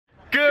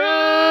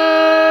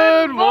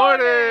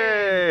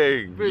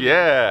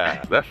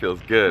Yeah, that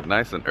feels good.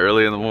 Nice and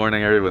early in the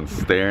morning, everyone's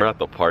staring. We're at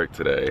the park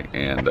today,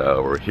 and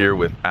we're here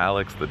with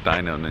Alex, the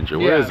Dino-Ninja.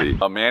 Where is he?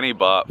 Manny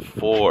bought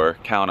 4,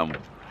 count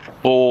them,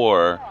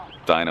 4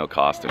 Dino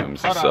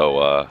costumes.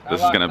 So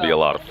this is gonna be a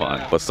lot of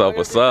fun. What's up,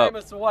 what's up?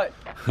 Famous what?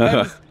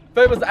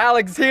 Famous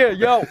Alex here,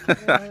 yo.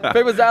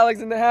 Famous Alex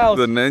in the house.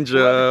 The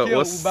Ninja,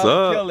 what's up? We're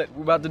about to kill it.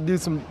 We're about to do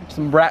some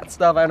brat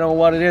stuff. I don't know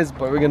what it is,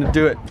 but we're gonna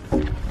do it.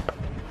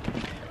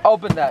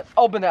 Open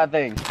that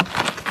thing.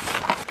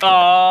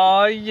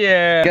 Oh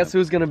yeah. Guess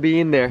who's gonna be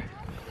in there?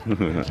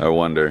 I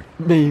wonder.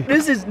 Me.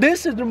 This is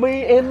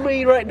me and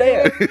me right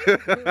there.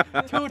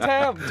 two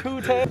time.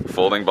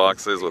 Folding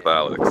boxes with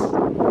Alex.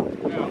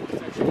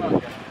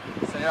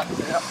 Stay up.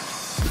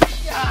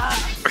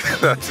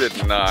 That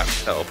did not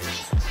help.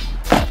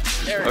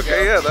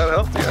 Okay, yeah, that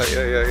helped.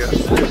 Yeah.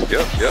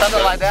 Yep.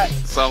 Something like that.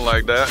 Something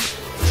like that.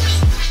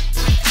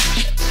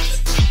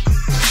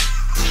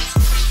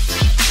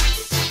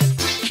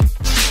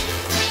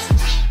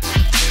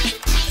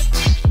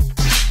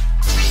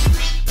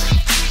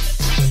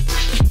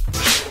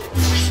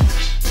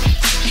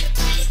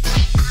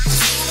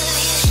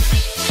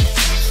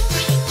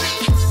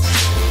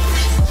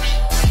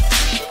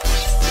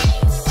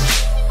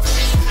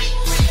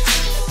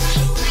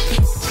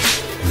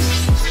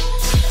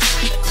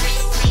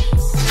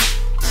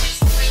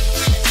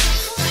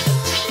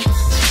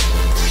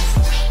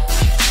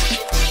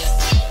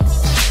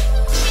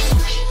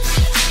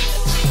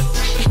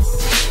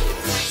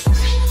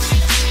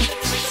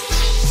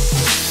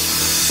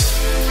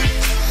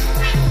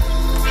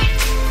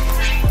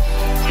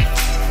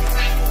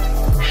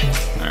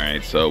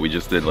 So we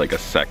just did like a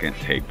second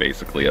take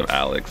basically of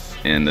Alex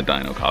in the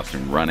Dino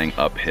costume running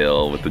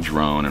uphill with the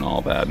drone and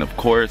all that. And of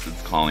course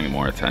it's calling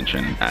more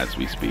attention as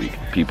we speak.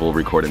 People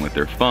recording with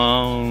their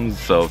phones.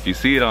 So if you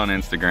see it on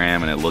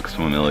Instagram and it looks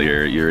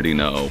familiar, you already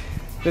know.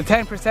 The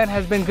 10%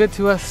 has been good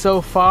to us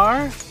so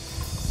far.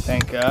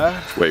 Thank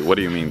God. Wait, what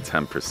do you mean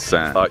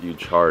 10%? I thought you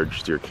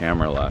charged your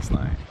camera last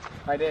night.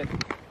 I did.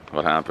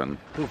 What happened?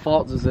 Whose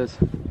fault is this?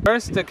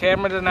 First, the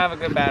camera doesn't have a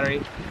good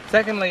battery.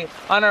 Secondly,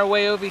 on our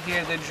way over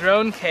here, the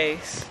drone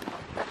case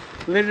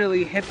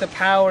literally hit the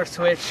power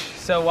switch.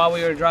 So while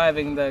we were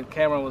driving, the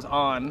camera was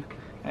on.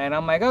 And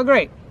I'm like, oh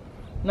great,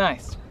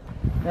 nice.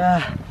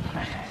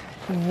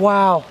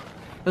 Wow,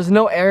 there's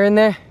no air in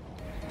there.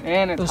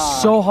 And it's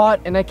hot. So hot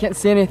and I can't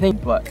see anything.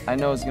 But I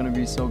know it's gonna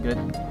be so good.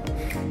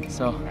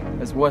 So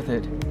it's worth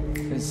it.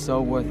 It's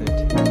so worth it.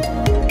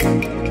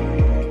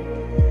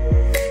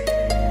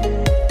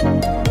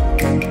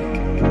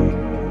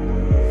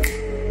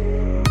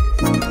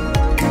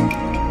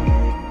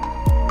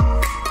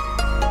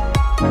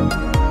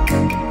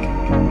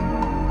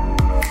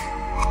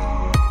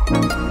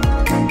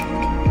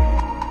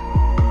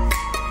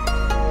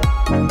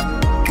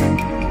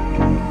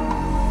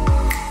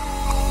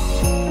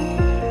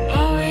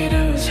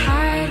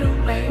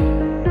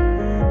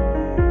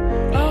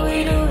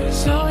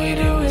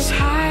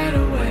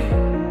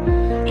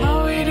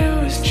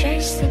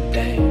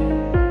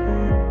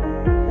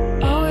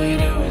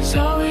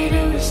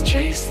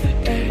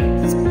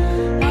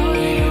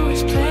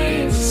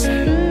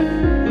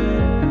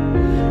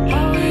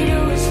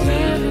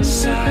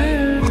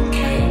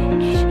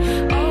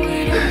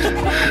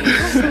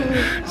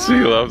 She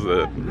loves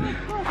it.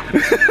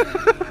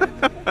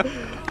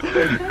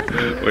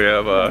 We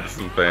have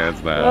some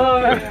fans now.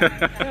 Oh,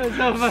 that was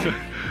so funny.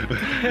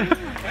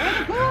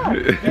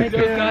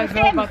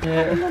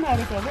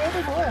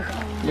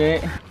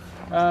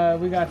 Yeah.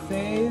 We got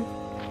saved,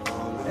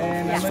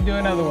 and I'm gonna do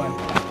another one.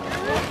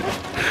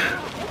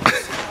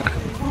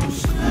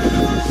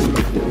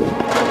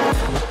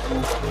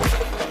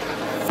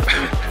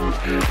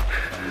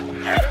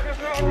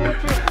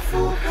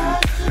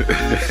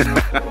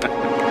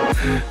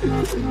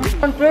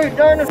 One, three,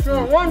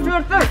 dinosaur. 1, 2,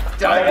 3.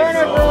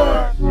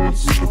 Dinosaur.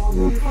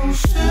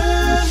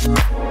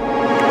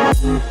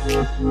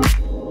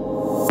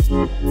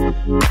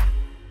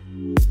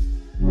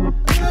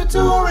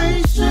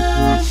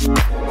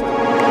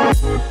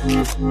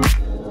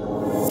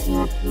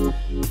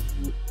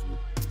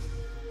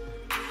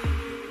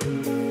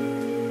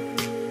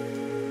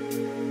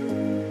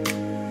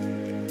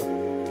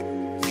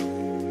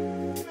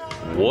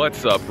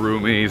 What's up,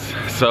 roomies?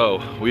 So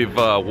we've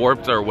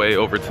warped our way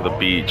over to the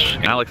beach.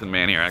 Alex and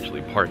Manny are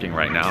actually parking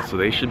right now, so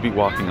they should be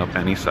walking up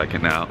any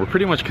second now. We're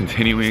pretty much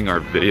continuing our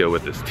video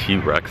with this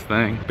T-Rex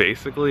thing.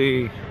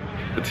 Basically,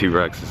 the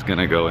T-Rex is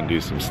gonna go and do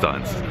some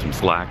stunts, some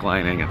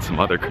slacklining and some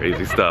other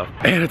crazy stuff,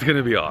 and it's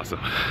gonna be awesome.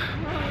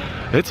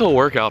 It's a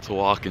workout to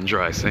walk in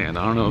dry sand.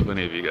 I don't know if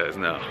any of you guys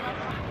know.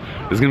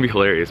 It's gonna be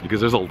hilarious because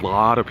there's a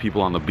lot of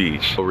people on the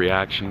beach. The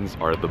reactions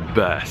are the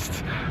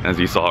best. As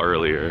you saw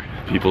earlier,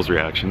 people's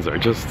reactions are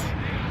just,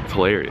 it's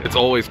hilarious. It's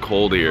always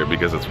cold here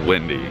because it's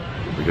windy,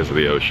 because of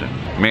the ocean.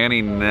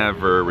 Manny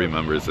never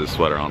remembers his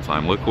sweater on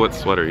time. Look what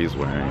sweater he's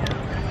wearing.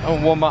 Oh,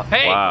 warm up.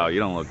 Hey! Wow, you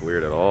don't look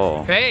weird at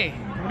all. Hey,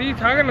 what are you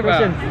talking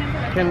about?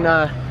 Can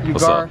you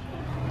What's gar? up?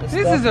 This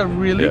is a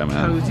really Yeah,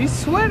 man. cozy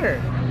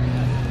sweater.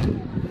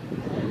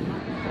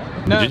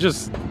 Did you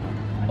just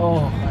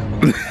Oh.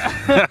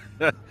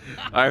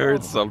 I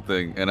heard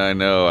something, and I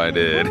know I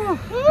did.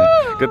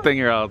 Good thing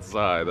you're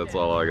outside, that's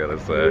all I gotta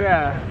say.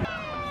 Yeah.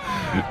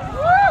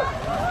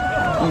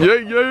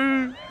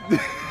 Yeah.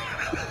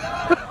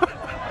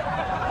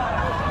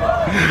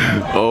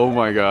 Oh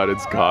my god,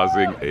 it's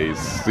causing a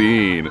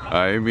scene.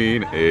 I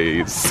mean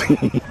a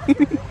scene.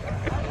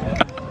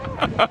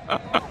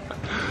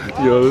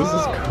 Yo, this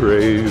is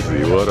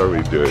crazy. What are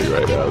we doing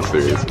right now?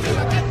 Seriously.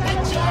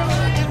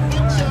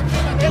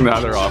 Now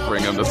they're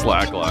offering him the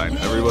slack line.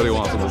 Everybody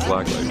wants him the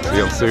slack line.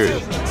 See, I'm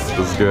serious.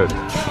 This is good.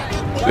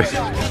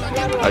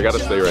 I gotta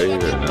stay right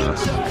here and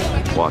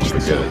watch the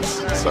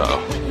kids, so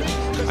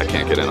I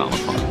can't get in on the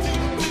fun.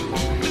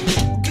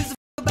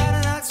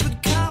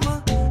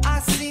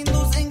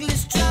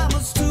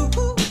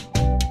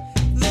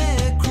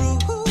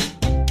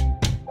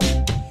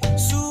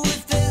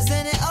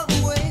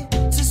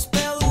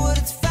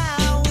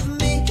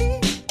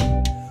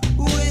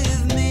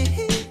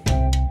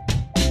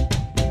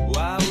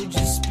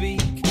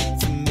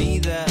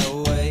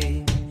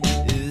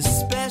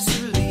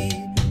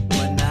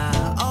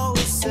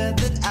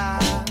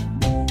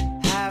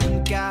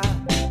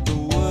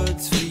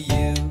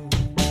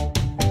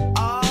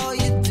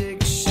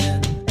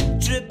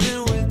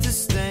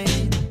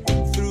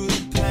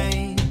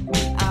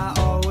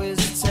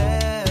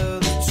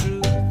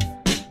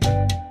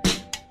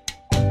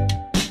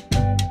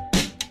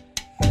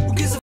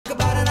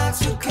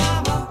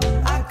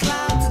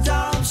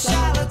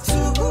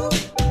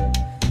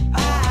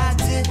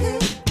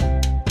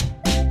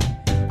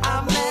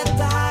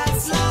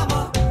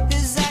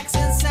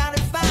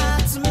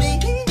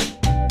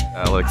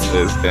 Alex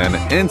is an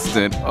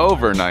instant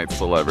overnight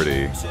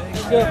celebrity.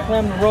 Yeah,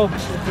 climb the rope.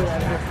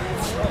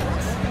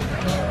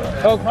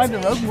 Oh, climb the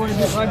rope? You want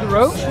to climb the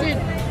rope?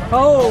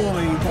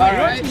 Holy. All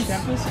right.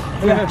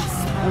 Yeah.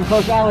 I'm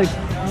close, Alex.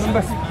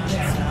 Remember?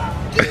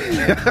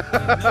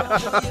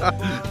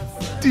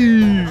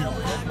 Dude.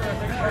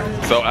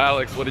 So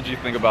Alex, what did you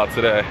think about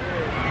today?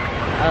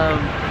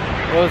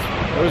 It was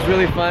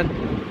really fun.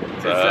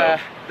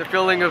 The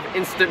feeling of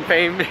instant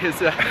fame is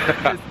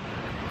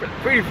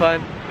pretty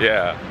fun.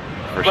 Yeah,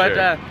 for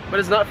sure. But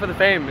it's not for the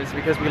fame. It's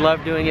because we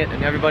love doing it,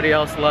 and everybody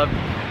else loved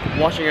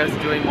watching us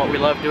doing what we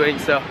love doing.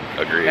 So,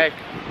 agreed. Hey,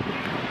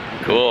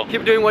 cool.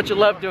 Keep doing what you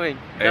love doing.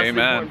 That's Amen.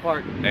 the important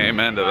part.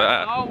 Amen to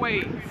that.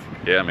 Always.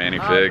 Yeah, Manny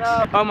Figs.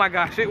 Oh my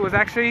gosh, it was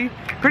actually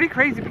pretty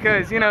crazy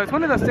because, you know, it's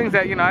one of those things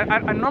that, you know,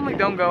 I normally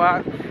don't go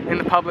out in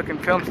the public and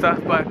film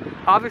stuff, but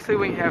obviously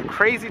when you have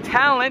crazy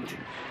talent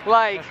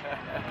like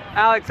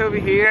Alex over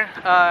here,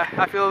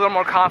 I feel a little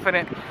more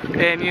confident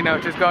in, you know,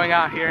 just going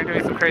out here and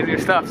doing some crazier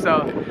stuff.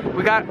 So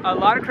we got a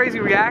lot of crazy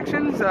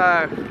reactions.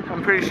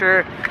 I'm pretty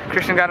sure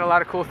Christian got a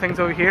lot of cool things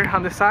over here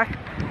on this side.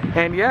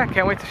 And yeah,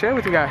 can't wait to share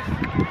with you guys.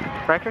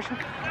 Right, Christian?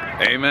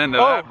 Amen to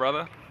that,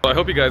 brother. So I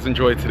hope you guys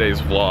enjoyed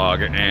today's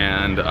vlog,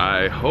 and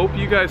I hope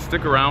you guys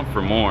stick around for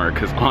more,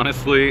 because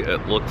honestly,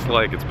 it looks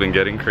like it's been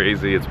getting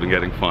crazy, it's been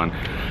getting fun,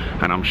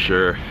 and I'm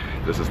sure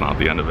this is not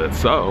the end of it.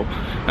 So,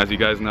 as you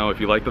guys know, if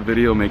you like the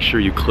video, make sure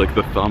you click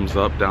the thumbs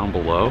up down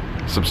below,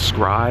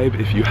 subscribe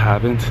if you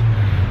haven't,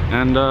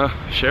 and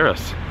share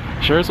us.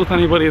 Share us with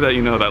anybody that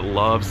you know that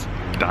loves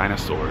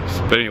dinosaurs.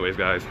 But anyways,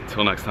 guys,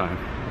 until next time,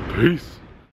 peace.